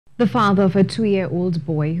The father of a 2-year-old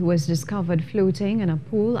boy who was discovered floating in a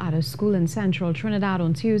pool at a school in Central Trinidad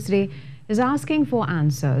on Tuesday is asking for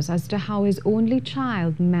answers as to how his only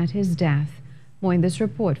child met his death. More in this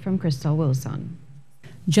report from Khrystal Wilson.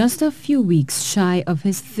 Just a few weeks shy of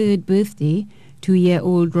his 3rd birthday,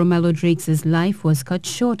 2-year-old Romello Drakes' life was cut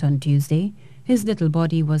short on Tuesday. His little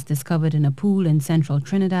body was discovered in a pool in Central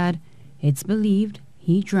Trinidad. It's believed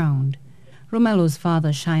he drowned. Romello's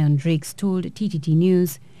father, Cheyenne Drakes, told TTT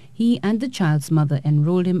News he and the child's mother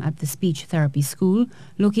enrolled him at the speech therapy school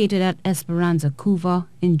located at Esperanza, Cuba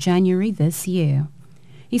in January this year.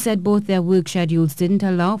 He said both their work schedules didn't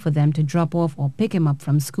allow for them to drop off or pick him up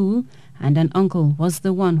from school, and an uncle was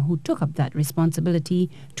the one who took up that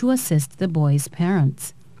responsibility to assist the boy's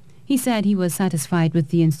parents. He said he was satisfied with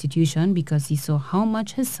the institution because he saw how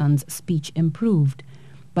much his son's speech improved,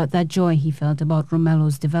 but that joy he felt about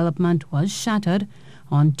Romello's development was shattered.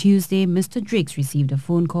 On Tuesday, Mr. Drakes received a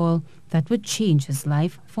phone call that would change his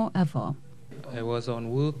life forever. I was on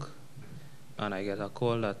work and I get a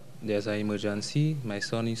call that there's an emergency. My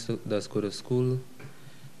son does go to school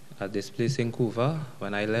at this place in Cuba.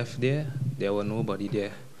 When I left there was nobody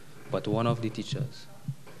there but one of the teachers.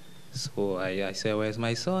 So I said, where's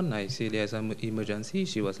my son? I say, there's an emergency.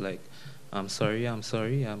 She was like, I'm sorry.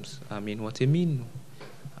 I mean, what do you mean?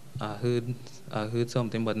 I heard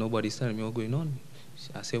something, but nobody's telling me what's going on.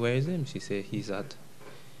 I say, where is him? She said, he's at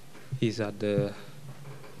the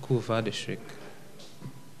Cuba District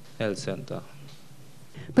Health Center.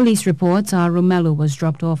 Police reports are Romello was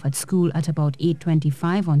dropped off at school at about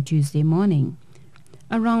 8:25 on Tuesday morning.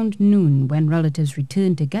 Around noon, when relatives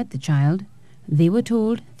returned to get the child, they were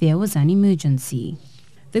told there was an emergency.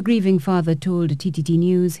 The grieving father told TTT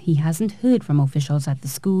News he hasn't heard from officials at the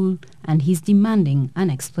school and he's demanding an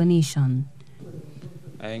explanation.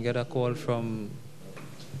 I didn't get a call from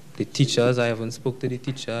the teachers. I haven't spoke to the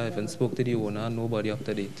teacher. I haven't spoke to the owner. Nobody up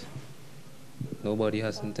to date. Nobody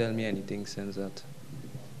hasn't told me anything since that.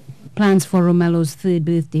 Plans for Romello's 3rd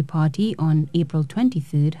birthday party on April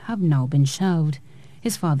 23rd have now been shelved.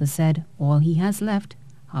 His father said all he has left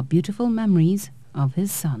are beautiful memories of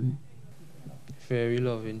his son. Very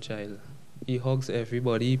loving child. He hugs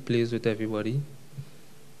everybody, he plays with everybody.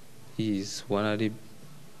 He's one of the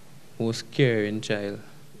most caring child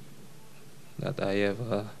that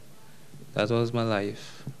that was my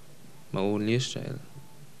life, my only child.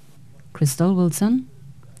 Khrystal Wilson,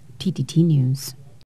 TTT News.